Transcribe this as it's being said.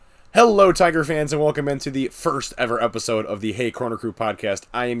Hello, Tiger fans, and welcome into the first ever episode of the Hey Corner Crew podcast.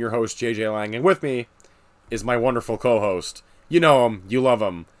 I am your host, JJ Lang, and with me is my wonderful co-host. You know him, you love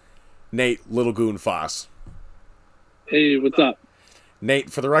him, Nate Little Goon Foss. Hey, what's up?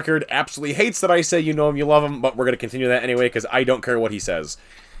 Nate, for the record, absolutely hates that I say you know him, you love him, but we're going to continue that anyway because I don't care what he says.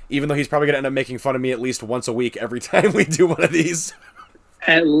 Even though he's probably going to end up making fun of me at least once a week every time we do one of these.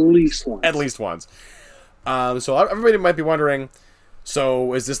 At least once. At least once. So everybody might be wondering,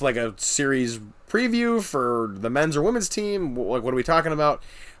 so is this like a series preview for the men's or women's team? Like, what are we talking about?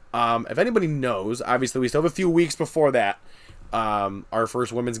 If anybody knows, obviously we still have a few weeks before that. Our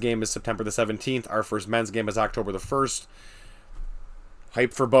first women's game is September the 17th. Our first men's game is October the 1st.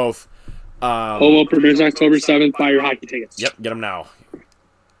 Hype for both. Home opener is October 7th. Buy your hockey tickets. Yep, get them now.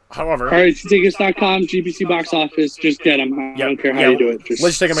 However, RHTtickets.com, GBC box office, just get them. I don't care how you do it.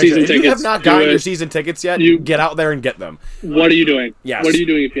 Let's take a minute. If you have not gotten your season tickets yet, get out there and get them. What are you doing? Yes. What are you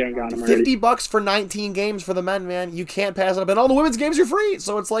doing if you haven't gotten them already? $50 for 19 games for the men, man. You can't pass it up. And all the women's games are free.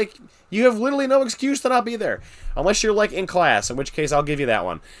 So it's like, you have literally no excuse to not be there. Unless you're like in class, in which case I'll give you that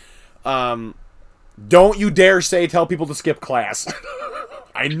one. Don't you dare tell people to skip class.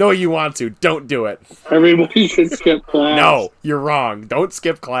 I know you want to. Don't do it. Everybody should skip class. No, you're wrong. Don't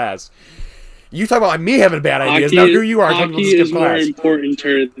skip class. You talk about me having bad ideas. Now here you are talking about skip class. Hockey is more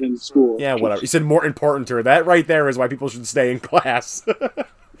important than school. Yeah, whatever. You said more important. That right there is why people should stay in class.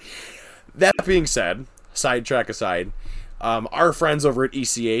 That being said, sidetrack aside, our friends over at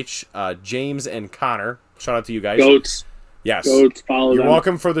ECH, James and Connor, shout out to you guys. Goats. Yes. Goats, follow You're them.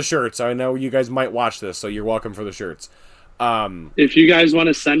 welcome for the shirts. I know you guys might watch this, so you're welcome for the shirts. If you guys want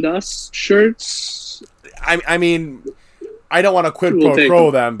to send us shirts, I mean, I don't want to quid pro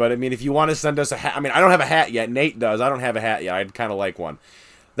quo them, but I mean, if you want to send us a hat, I mean, I don't have a hat yet. Nate does. I don't have a hat yet. I'd kind of like one.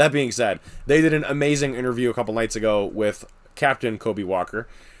 That being said, they did an amazing interview a couple nights ago with Captain Kobe Walker,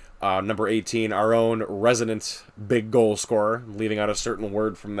 number 18, our own resident big goal scorer, leaving out a certain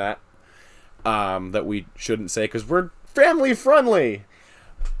word from that that we shouldn't say because we're family friendly.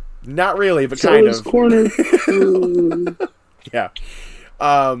 Not really, but kind of. Corner. Yeah.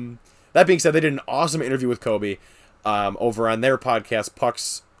 That being said, they did an awesome interview with Kobe over on their podcast,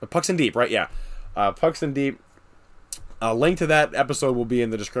 Pucks and Deep, right? Yeah. Pucks and Deep. A link to that episode will be in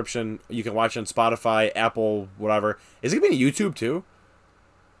the description. You can watch it on Spotify, Apple, whatever. Is it going to be on YouTube, too?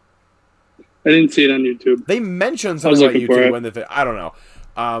 I didn't see it on YouTube. They mentioned something about YouTube. I don't know.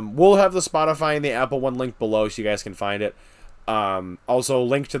 We'll have the Spotify and the Apple one linked below so you guys can find it. Also,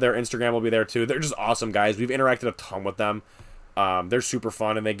 link to their Instagram will be there too. They're just awesome guys. We've interacted a ton with them. They're super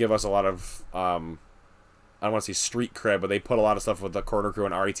fun and they give us a lot of I don't want to say street cred, but they put a lot of stuff with the Corner Crew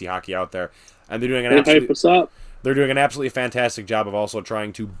and RET Hockey out there, and they're doing an absolutely fantastic job of also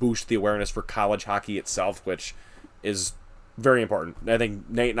trying to boost the awareness for college hockey itself, which is very important. I think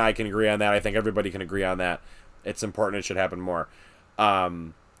Nate and I can agree on that. I think everybody can agree on that. It's important. It should happen more.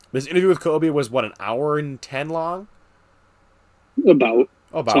 This interview with Kobe was an hour and 10 long. About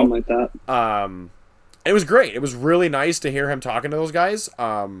something like that. It was great. It was really nice to hear him talking to those guys.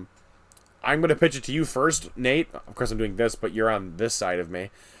 I'm going to pitch it to you first, Nate. Of course, I'm doing this, but you're on this side of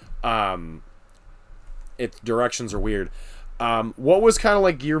me. Its directions are weird. What was kind of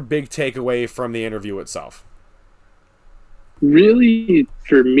like your big takeaway from the interview itself? Really,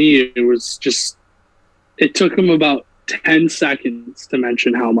 for me, it was just it took him about 10 seconds to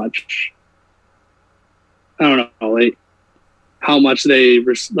mention how much. I don't know, like. How much they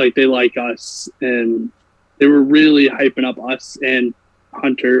like us, and they were really hyping up us and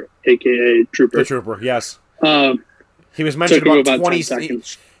Hunter, aka Trooper. The Trooper, yes. He was mentioned about 20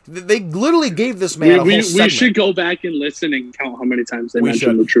 seconds. They literally gave this man a whole segment. We should go back and listen and count how many times they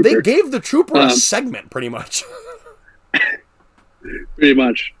mentioned the Trooper. They gave the Trooper a segment, pretty much. Pretty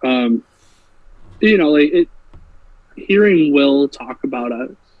much. Hearing Will talk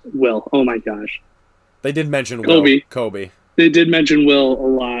about Will. Oh my gosh. They did mention Kobe. They did mention Will a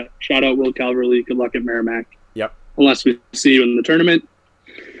lot. Shout out Will Calverley. Good luck at Merrimack. Yep. Unless we see you in the tournament.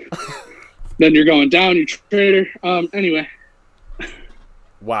 Then you're going down, you traitor. Anyway.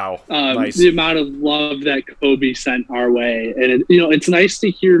 Wow. Nice. The amount of love that Kobe sent our way. And, it's nice to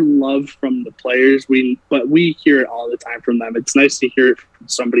hear love from the players. But we hear it all the time from them. It's nice to hear it from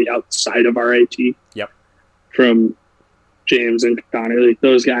somebody outside of RIT. Yep. From James and Connor. Like,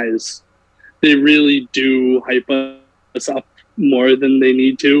 those guys, they really do hype us up more than they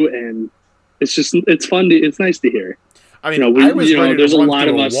need to, and it's fun it's nice to hear. I mean, there's a lot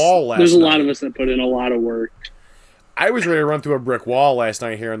of us that put in a lot of work. I was ready to run through a brick wall last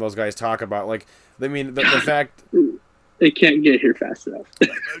night hearing those guys talk about, like, I mean, the fact they can't get here fast enough.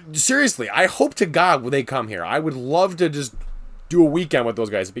 Seriously, I hope to God they come here. I would love to just do a weekend with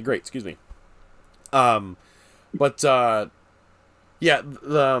those guys. It'd be great. Excuse me. But yeah,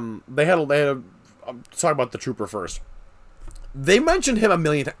 they had a talk about the Trooper first. They mentioned him a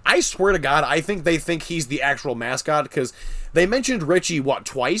million times. I swear to God, I think they think he's the actual mascot because they mentioned Richie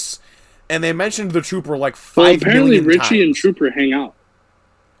twice, and they mentioned the Trooper like 5 apparently million Richie times. and Trooper hang out.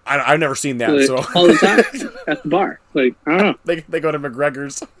 I've never seen that. Like, so all the time at the bar. Like, I don't know. they go to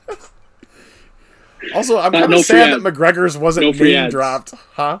McGregor's. Also, I'm kind of sad that McGregor's wasn't name dropped,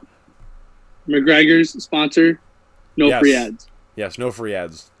 huh? McGregor's sponsor, free ads. Yes, no free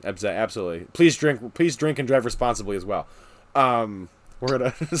ads. Absolutely. Please drink and drive responsibly as well. We're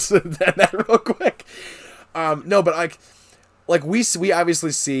gonna that real quick. No, but like we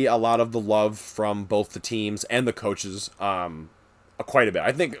obviously see a lot of the love from both the teams and the coaches. Quite a bit.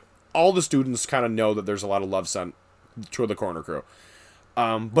 I think all the students kind of know that there's a lot of love sent to the Corner Crew.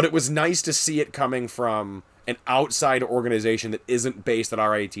 But it was nice to see it coming from an outside organization that isn't based at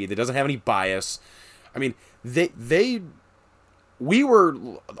RIT, that doesn't have any bias. I mean,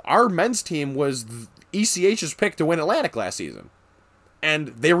 our men's team was ECH's pick to win Atlantic last season. And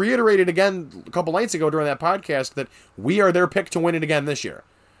they reiterated again a couple nights ago during that podcast that we are their pick to win it again this year.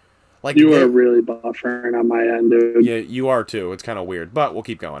 Like you are really buffering on my end, dude. Yeah, you are too. It's kind of weird, but we'll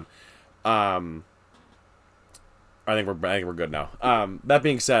keep going. I think we're good now. That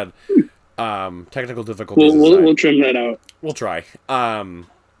being said, technical difficulties. We'll trim that out. We'll try. Yeah,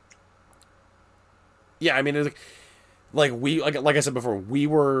 I mean, it's like I said before, we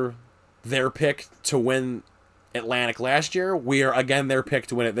were their pick to win Atlantic last year. We are again their pick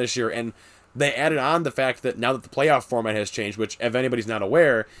to win it this year, and they added on the fact that now that the playoff format has changed, which if anybody's not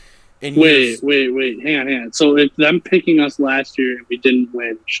aware. Wait, hang on. So if them picking us last year and we didn't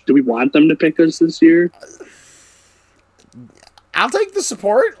win, do we want them to pick us this year? I'll take the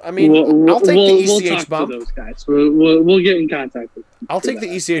support. I mean, I'll take the ECH bump. To those guys. We'll get in contact with them. I'll take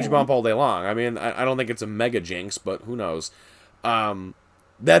the ECH bump all day long. I mean, I don't think it's a mega jinx, but who knows?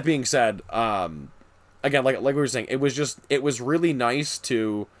 That being said, again, like we were saying, it was really nice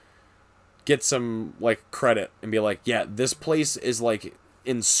to get some like credit and be like, yeah, this place is like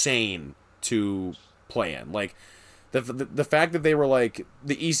insane to play in. Like the fact that they were like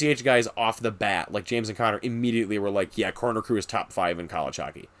the ECH guys off the bat, like James and Connor immediately were like, yeah, Corner Crew is top 5 in college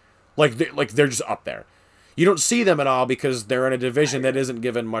hockey. Like they're just up there. You don't see them at all because they're in a division that isn't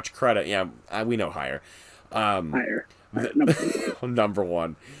given much credit. Yeah, we know higher. Higher. Number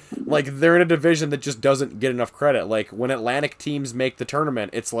one. Like they're in a division that just doesn't get enough credit. Like when Atlantic teams make the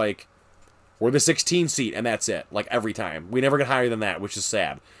tournament, it's like we're the 16 seat and that's it. Like every time. We never get higher than that, which is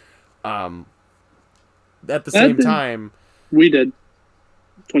sad. At the same time, we did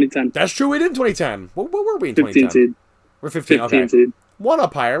 2010. That's true. We did in 2010. What were we in 2010? 15 seed. We're 15. Okay. Seed. One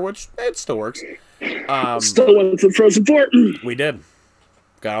up higher, which it still works. Still went to Frozen Four. We did.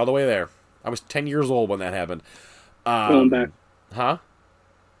 Got all the way there. I was 10 years old when that happened. Going back. Huh?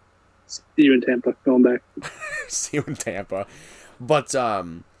 See you in Tampa. Going back. See you in Tampa. But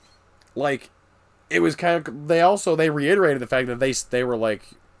like it was kind of they reiterated the fact that they were like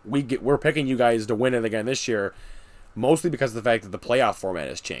we're picking you guys to win it again this year, mostly because of the fact that the playoff format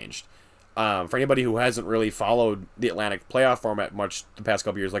has changed. For anybody who hasn't really followed the Atlantic playoff format much the past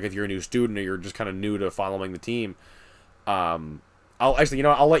couple years, like if you're a new student or you're just kind of new to following the team, I'll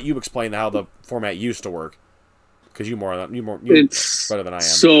let you explain how the format used to work because you're better than I am.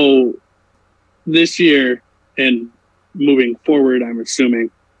 So this year and moving forward, I'm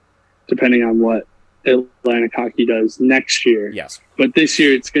assuming, depending on what Atlantic Hockey does next year. Yes. But this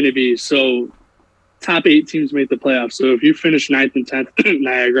year it's going to be top 8 teams make the playoffs. So if you finish 9th and 10th,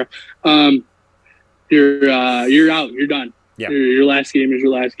 Niagara, you're out. You're done. Yeah. Your last game is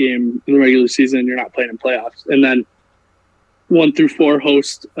your last game in the regular season. You're not playing in playoffs. And then 1 through 4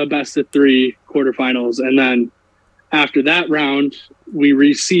 host a best of 3 quarterfinals. And then after that round, we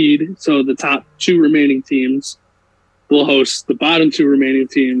reseed. So the top 2 remaining teams will host the bottom 2 remaining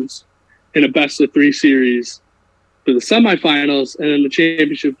teams in a best of 3 series for the semifinals, and then the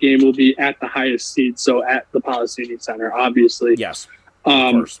championship game will be at the highest seed, so at the Policini Center, obviously. Yes,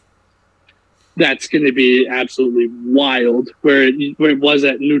 of course. That's going to be absolutely wild, where it was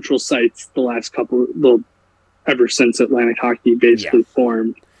at neutral sites the last ever since Atlantic Hockey basically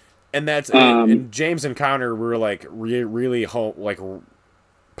formed. And that's and James and Connor were like really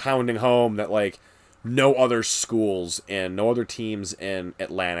pounding home that like no other schools and no other teams in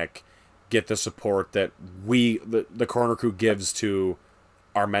Atlantic get the support that the Corner Crew gives to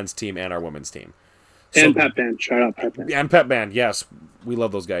our men's team and our women's team. And Pep Band. Shout out Pep Band. And Pep Band, yes. We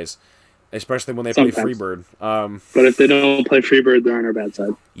love those guys. Especially when they play Freebird. But if they don't play Freebird, they're on our bad side.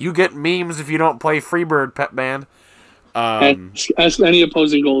 You get memes if you don't play Freebird, Pep Band. Ask any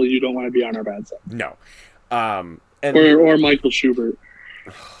opposing goalie you don't want to be on our bad side. No. Or Michael Schubert.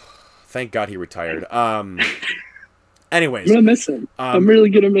 Thank God he retired. Anyways. I'm going to miss him. I'm really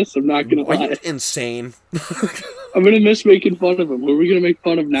going to miss him, not going to lie. Are you insane? I'm going to miss making fun of him. What are we going to make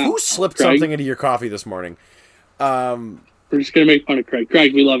fun of now? Who slipped something into your coffee this morning? We're just going to make fun of Craig.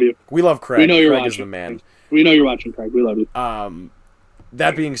 Craig, we love you. We love Craig. We know you're Craig watching. Is the man. We know you're watching, Craig. We love you.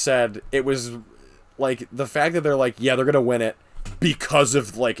 That being said, it was like the fact that they're like, yeah, they're going to win it because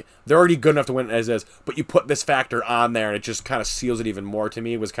of like they're already good enough to win it as is, but you put this factor on there and it just kind of seals it even more. To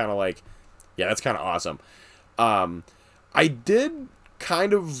me, it was kind of like, yeah, that's kind of awesome. I did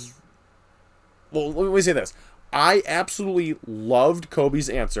kind of, well, let me say this. I absolutely loved Kobe's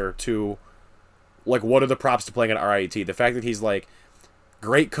answer to, like, what are the props to playing at RIT? The fact that he's, like,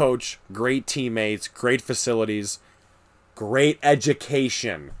 great coach, great teammates, great facilities, great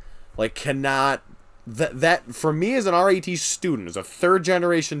education. Like, cannot, that for me as an RIT student, as a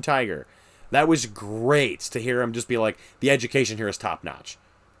third-generation Tiger, that was great to hear him just be like, the education here is top-notch.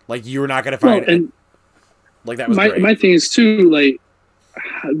 Like, you're not going to find it. Like, that was great. My thing is, too, like,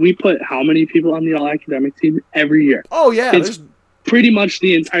 we put how many people on the all-academic team every year? Oh, yeah. It's pretty much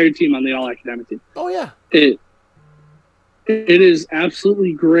the entire team on the all-academic team. Oh, yeah. It is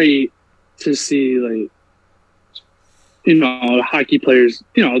absolutely great to see, like, you know, hockey players,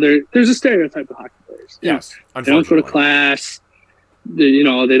 you know, there's a stereotype of hockey players. Yes, they don't go to class. They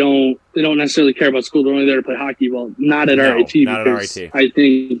don't necessarily care about school. They're only there to play hockey. Well, not at RIT. Not at RIT. I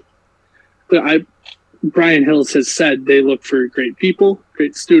think Brian Hills has said they look for great people,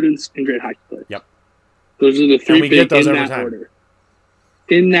 great students, and great hockey players. Yep. Those are the three big in that time. order.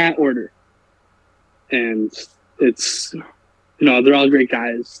 In that order. And it's, you know, they're all great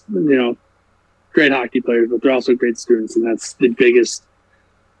guys, you know, great hockey players, but they're also great students, and that's the biggest.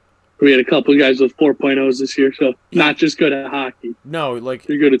 We had a couple of guys with 4.0s this year, so not just good at hockey. No, like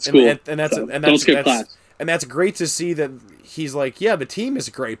they're good at school. And that's don't skip class. And that's great to see that he's like, yeah, the team is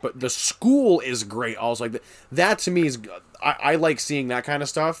great, but the school is great also. Like that to me is, I like seeing that kind of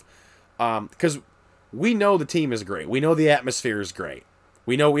stuff, because we know the team is great. We know the atmosphere is great.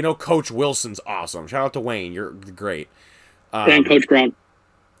 We know Coach Wilson's awesome. Shout out to Wayne, you're great. And Coach Brown.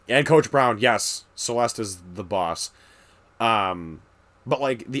 And Coach Brown, yes. Celeste is the boss. But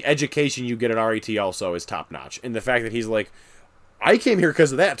like the education you get at RET also is top notch, and the fact that he's like, I came here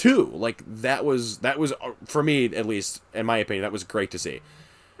because of that too. Like that was for me, at least in my opinion, that was great to see.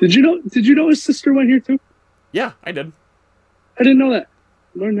 Did you know his sister went here too? Yeah, I did. I didn't know that.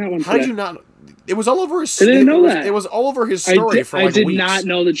 Learned that one. How did you not? It was all over his. I didn't know that. It was all over his story for like I did weeks. not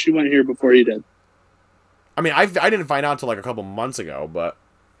know that she went here before he did. I mean, I didn't find out until like a couple months ago, but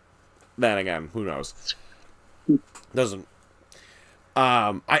then again, who knows? Doesn't.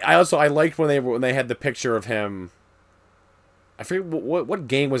 I liked when they had the picture of him. I forget what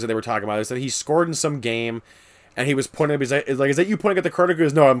game was it they were talking about. They said he scored in some game, and he was pointing. He's like, "Is that you pointing at the credit?" He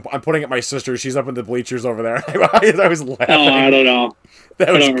goes, "No, I'm pointing at my sister. She's up in the bleachers over there." I was laughing. Oh, I don't know.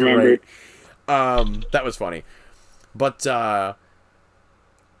 That was great. That was funny. But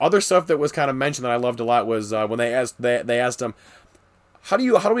other stuff that was kind of mentioned that I loved a lot was when they asked him, how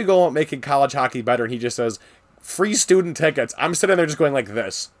do we go about making college hockey better? And he just says, free student tickets. I'm sitting there just going like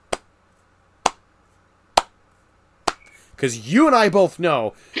this. Because you and I both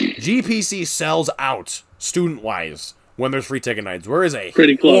know GPC sells out student-wise when there's free ticket nights. Where is a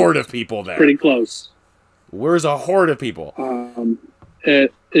horde of people there? Pretty close. Where's a horde of people?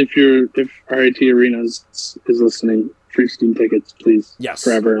 If RIT Arenas is listening, free student tickets, please. Yes.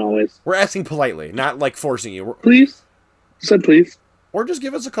 Forever and always. We're asking politely, not like forcing you. Please. Said please. Or just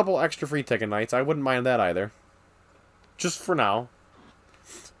give us a couple extra free ticket nights. I wouldn't mind that either. Just for now.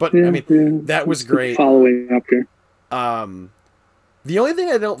 But, yeah, I mean, that was great. Following up here. The only thing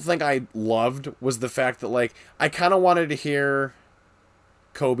I don't think I loved was the fact that, like, I kind of wanted to hear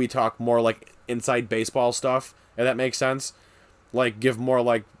Kobe talk more, like, inside baseball stuff, if that makes sense. Like, give more,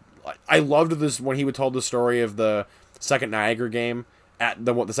 like... I loved this when he would tell the story of the second Niagara game, at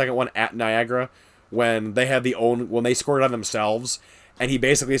the second one at Niagara, when they had when they scored on themselves, and he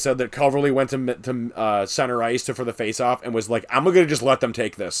basically said that Coverly went to center ice for the face-off and was like, I'm going to just let them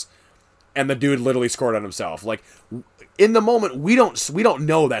take this. And the dude literally scored on himself. Like, in the moment, we don't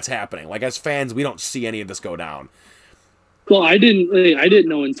know that's happening. Like, as fans, we don't see any of this go down. Well, I didn't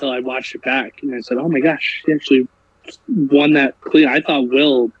know until I watched it back, and I said, "Oh my gosh, he actually won that clean." I thought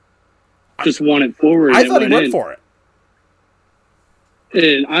Will just won it forward. I thought he went for it.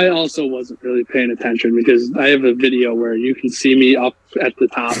 And I also wasn't really paying attention because I have a video where you can see me up at the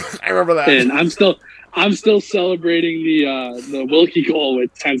top. I remember that, and I'm still celebrating the Wilkie goal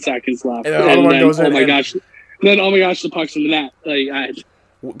with 10 seconds left. And then, oh my gosh. Then, oh my gosh, the puck's in the net.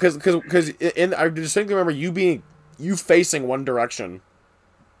 Because I distinctly remember you facing one direction.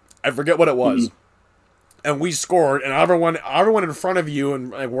 I forget what it was. Mm-hmm. And we scored, and everyone in front of you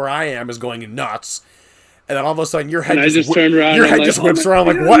and like where I am is going nuts. And then all of a sudden, your head turned around. Your head just whips around.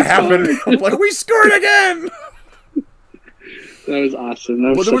 Like, what happened? I'm like, we scored again. That was awesome.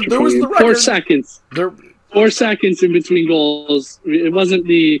 That was there was the record. 4 seconds. 4 seconds in between goals. It wasn't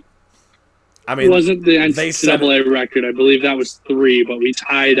the. It wasn't the NCAA record. I believe that was 3, but we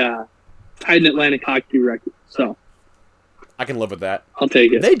tied an Atlantic hockey record. So. I can live with that. I'll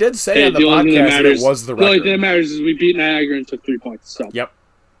take it. They did say on the podcast that it was the record. The only thing that matters is we beat Niagara and took 3 points. So. Yep.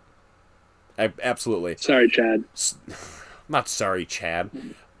 Absolutely. Sorry, Chad. Not sorry, Chad.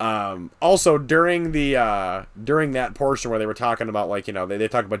 Also, during that portion where they were talking about, like, you know, they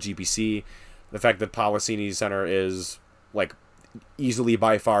talk about GPC, the fact that Policini Center is, like, easily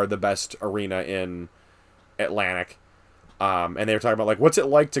by far the best arena in Atlantic. And they were talking about, like, what's it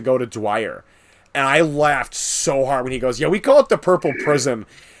like to go to Dwyer? And I laughed so hard when he goes, yeah, we call it the Purple Prison.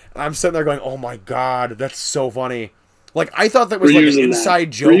 And I'm sitting there going, oh my God, that's so funny. Like, I thought that was like an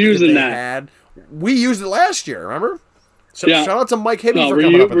inside joke that they had. We used it last year, remember? So yeah. Shout out to Mike Hibby for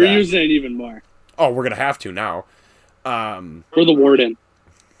coming up with that. We're using it even more. Oh, we're going to have to now. We're the warden.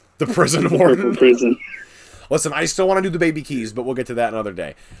 The prison warden? Purple Prison. Listen, I still want to do the baby keys, but we'll get to that another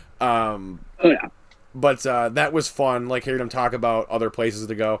day. Oh, yeah. But that was fun, like hearing them talk about other places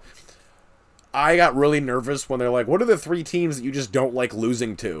to go. I got really nervous when they're like, what are the 3 teams that you just don't like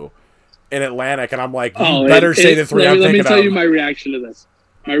losing to in Atlantic? And I'm like, you better say the 3 I'm thinking of. Let me tell you my reaction to this.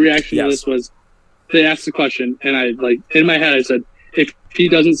 My reaction to this was, they asked the question, and I, like, in my head, I said, if he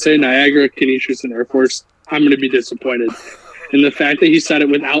doesn't say Niagara, Canisius, and Air Force, I'm going to be disappointed. And the fact that he said it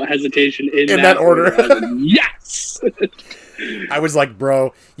without hesitation in that order, I was like, yes! I was like,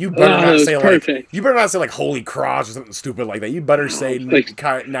 bro, you better not say like Holy Cross or something stupid like that. You better say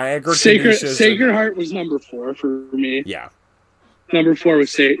Niagara. Sacred Heart was number 4 for me. Yeah, number 4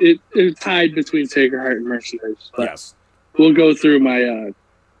 was it tied between Sacred Heart and Mercenaries. Yes, we'll go through my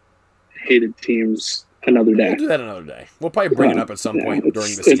hated teams another day. We'll do that another day. We'll probably bring it up at some point during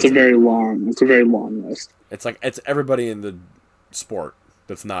the season. It's a very long list. It's everybody in the sport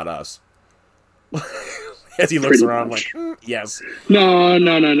that's not us. As he looks around, like, yes. No.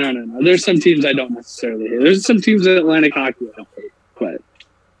 There's some teams I don't necessarily hate. There's some teams in Atlantic hockey I don't hate, but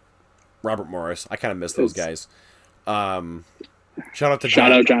Robert Morris, I kind of miss those guys. Shout out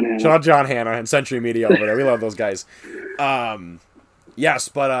John Hanna. Shout out John Hanna and Century Media over there. We love those guys. Yes,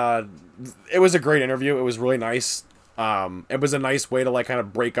 but it was a great interview. It was really nice. It was a nice way to like kind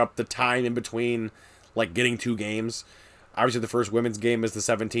of break up the time in between, like getting 2 games. Obviously, the first women's game is the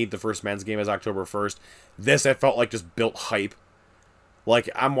 17th. The first men's game is October 1st. This, I felt like, just built hype. Like,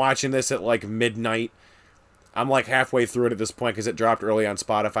 I'm watching this at, like, midnight. I'm, like, halfway through it at this point because it dropped early on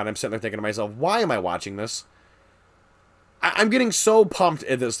Spotify. And I'm sitting there thinking to myself, why am I watching this? I'm getting so pumped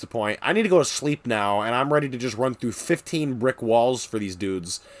at this point. I need to go to sleep now, and I'm ready to just run through 15 brick walls for these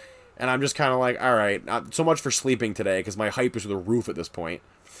dudes. And I'm just kind of like, all right, not so much for sleeping today because my hype is through the roof at this point.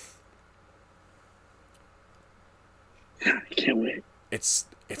 I can't wait. It's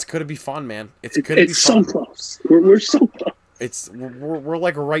gonna be fun, man. It's gonna be fun. So close. We're so close. We're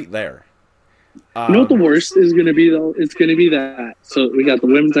like right there. You know what the worst is gonna be though? It's gonna be that. So we got the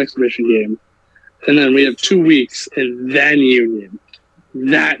women's exhibition game, and then we have 2 weeks, and then Union.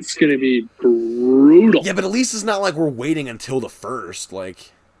 That's gonna be brutal. Yeah, but at least it's not like we're waiting until the 1st.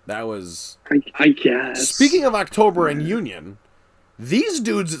 Like that was. I guess. Speaking of October and Union. These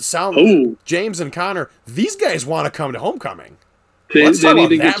dudes that sound James and Connor, these guys want to come to homecoming. They need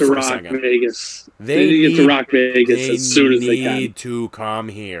to get to Rock Vegas. They need to get to Rock Vegas as soon as they can. They need to come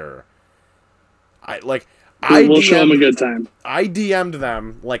here. We'll show them a good time. I DM'd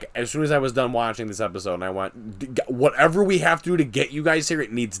them like as soon as I was done watching this episode, and I went, whatever we have to do to get you guys here,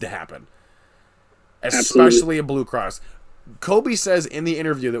 it needs to happen. Especially a Blue Cross. Kobe says in the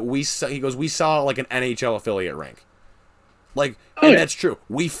interview that we saw like an NHL affiliate rink. Like, that's true.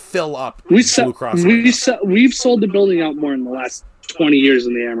 We fill up Blue Cross. We've sold the building out more in the last 20 years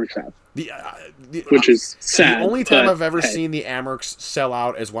than the Amerks have. Which is sad. The only time I've ever seen the Amerks sell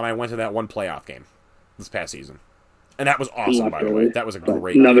out is when I went to that one playoff game this past season. And that was awesome, by the way. That was a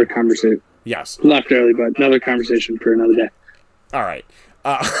great Another conversation. Yes. Left early, but another conversation for another day. All right.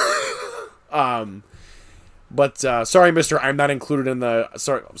 But sorry, mister, I'm not included in the...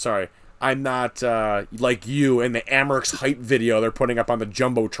 Sorry. I'm not, like you, in the Amerks hype video they're putting up on the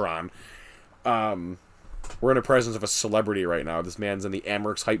Jumbotron. We're in the presence of a celebrity right now. This man's in the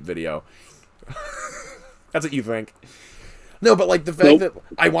Amerks hype video. That's what you think. No, but, like, the fact that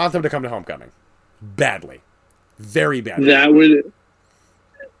I want them to come to homecoming. Badly. Very bad. That would.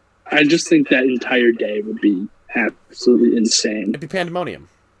 I just think that entire day would be absolutely insane. It'd be pandemonium.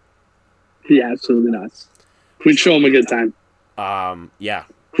 Yeah, absolutely nuts. We'd show them a good time. Yeah.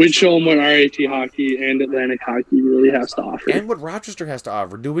 We'd show them what RIT hockey and Atlantic hockey really has to offer. And what Rochester has to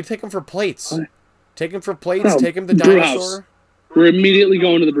offer. Dude, we take them for plates. What? Take them for plates. Take them to Brew Dinosaur. House. We're immediately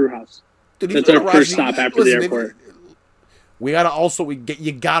going to the brew house. Dude, that's our first stop after the airport. We gotta also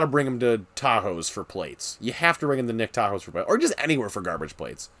you gotta bring them to Tahoe's for plates. You have to bring them to Nick Tahoe's for plates, or just anywhere for garbage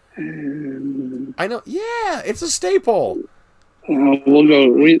plates. I know. Yeah, it's a staple. We'll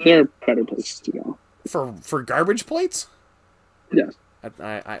go. There are better places to go for garbage plates. Yes,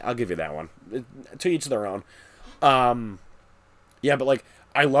 I'll give you that one. To each their own. Yeah, but like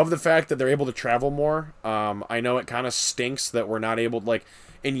I love the fact that they're able to travel more. I know it kind of stinks that we're not able to, like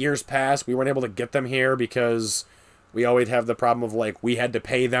in years past we weren't able to get them here because we always have the problem of like we had to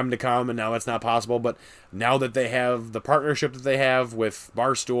pay them to come, and now that's not possible. But now that they have the partnership that they have with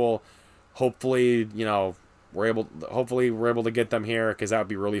Barstool, hopefully we're able to get them here, because that would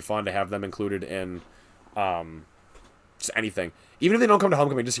be really fun to have them included in just anything. Even if they don't come to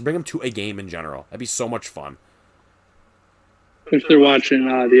homecoming, just bring them to a game in general. That'd be so much fun. If they're watching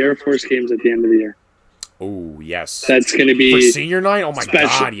the Air Force games at the end of the year. Oh yes, that's going to be for senior night. Oh my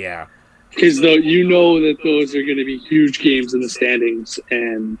special. God, yeah. Because that those are going to be huge games in the standings,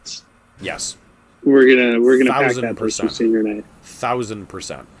 and yes, we're gonna pack that place for senior night.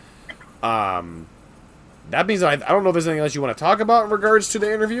 1,000%. That means I don't know if there's anything else you want to talk about in regards to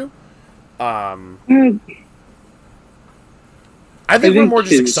the interview. I think we're more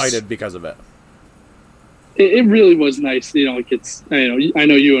just excited because of it. It really was nice. I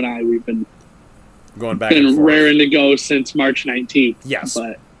know you and I, we've been going back and forth. Raring to go since March 19th. Yes,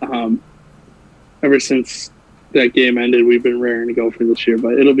 but ever since that game ended, we've been raring to go for this year.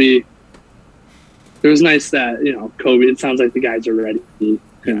 But it was nice that Kobe. It sounds like the guys are ready.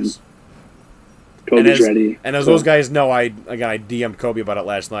 Yes. Kobe's ready. And as those guys know, I DM'd Kobe about it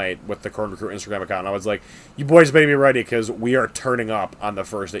last night with the Corn Recruit Instagram account. And I was like, you boys better be ready, because we are turning up on the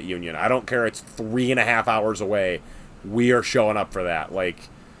 1st at Union. I don't care. It's 3.5 hours away. We are showing up for that. Like,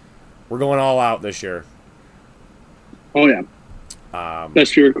 we're going all out this year. Oh, yeah.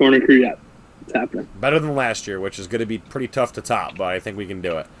 Best year of Corn Recruit yet. It's happening. Better than last year, which is going to be pretty tough to top, but I think we can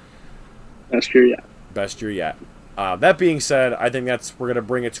do it. Best year yet. Best year yet. That being said, I think we're going to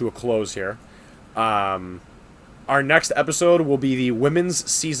bring it to a close here. Our next episode will be the women's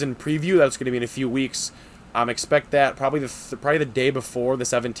season preview. That's going to be in a few weeks. Expect that probably the day before the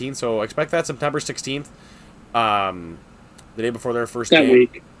 17th. So expect that September 16th. The day before their first game.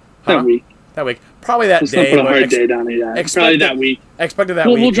 Week. Huh? That week. Probably that Let's day. Not put a hard day down it yet. Probably that week. Expected that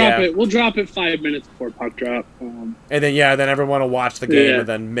week. We'll drop it. We'll drop it 5 minutes before puck drop. And then everyone will watch the game and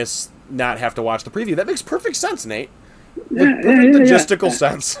then not have to watch the preview. That makes perfect sense, Nate. Perfect logistical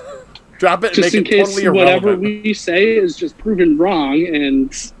sense. Drop it and just make it totally irrelevant. Whatever we say is just proven wrong,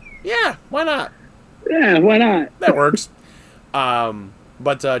 and yeah, why not? Yeah, why not? That works.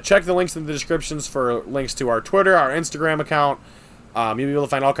 But check the links in the descriptions for links to our Twitter, our Instagram account. You'll be able to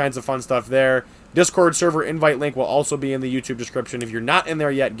find all kinds of fun stuff there. Discord server invite link will also be in the YouTube description. If you're not in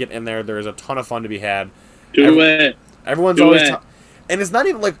there yet, get in there. There is a ton of fun to be had. Do it. Everyone's always and it's not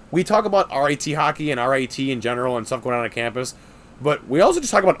even like we talk about RIT hockey and RIT in general and stuff going on campus, but we also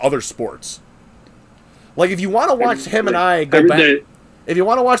just talk about other sports. Like if you want to watch him and I go back, if you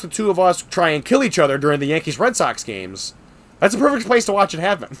want to watch the two of us try and kill each other during the Yankees-Red Sox games, that's a perfect place to watch it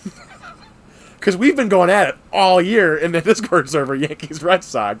happen. Because we've been going at it all year in the Discord server, Yankees-Red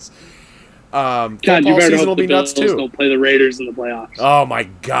Sox. God, you better hope the Bills don't play the Raiders in the playoffs. Oh my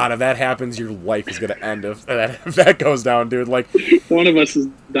God, if that happens, your life is going to end if that goes down, dude. Like one of us is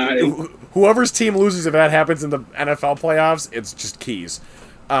dying. Whoever's team loses, if that happens in the NFL playoffs, it's just keys.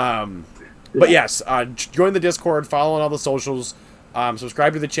 But yes, join the Discord, follow on all the socials,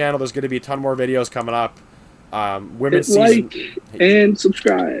 subscribe to the channel. There's going to be a ton more videos coming up. Women's season. Like and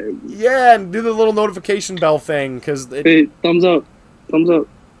subscribe. Yeah, and do the little notification bell thing, because thumbs up.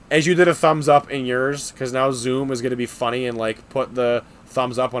 As you did a thumbs up in yours, because now Zoom is going to be funny and like put the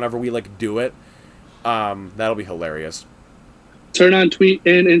thumbs up whenever we like do it. That'll be hilarious. Turn on tweet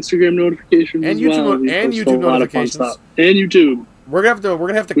and Instagram notifications and as YouTube well. And YouTube notifications. And YouTube. We're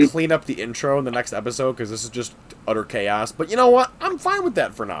gonna have to clean up the intro in the next episode because this is just utter chaos. But you know what? I'm fine with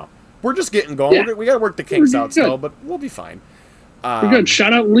that for now. We're just getting going. Yeah. We got to work the kinks out still, but we'll be fine. We're good.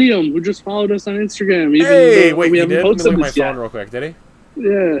 Shout out Liam, who just followed us on Instagram. Hey, wait, he did? Let me look at my phone real quick. Did he?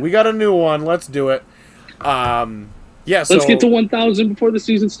 Yeah. We got a new one. Let's do it. Yeah. So, let's get to 1,000 before the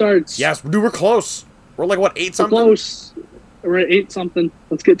season starts. Yes, dude, we're close. We're like, what, 8 something? We're close. We're at 8 something.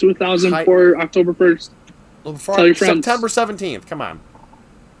 Let's get to 1,000 before October 1st. Tell your friends. September 17th. Come on.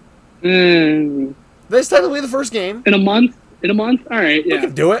 Mm. This technically the first game. In a month? All right, yeah. We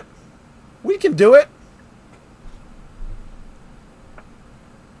can do it.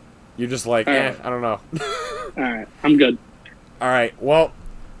 You're just like, right. I don't know. All right, I'm good. All right, well,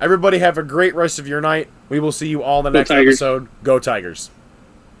 everybody have a great rest of your night. We will see you all in the next Tigers. episode. Go Tigers.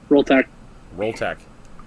 Roll Tech. Roll Tech.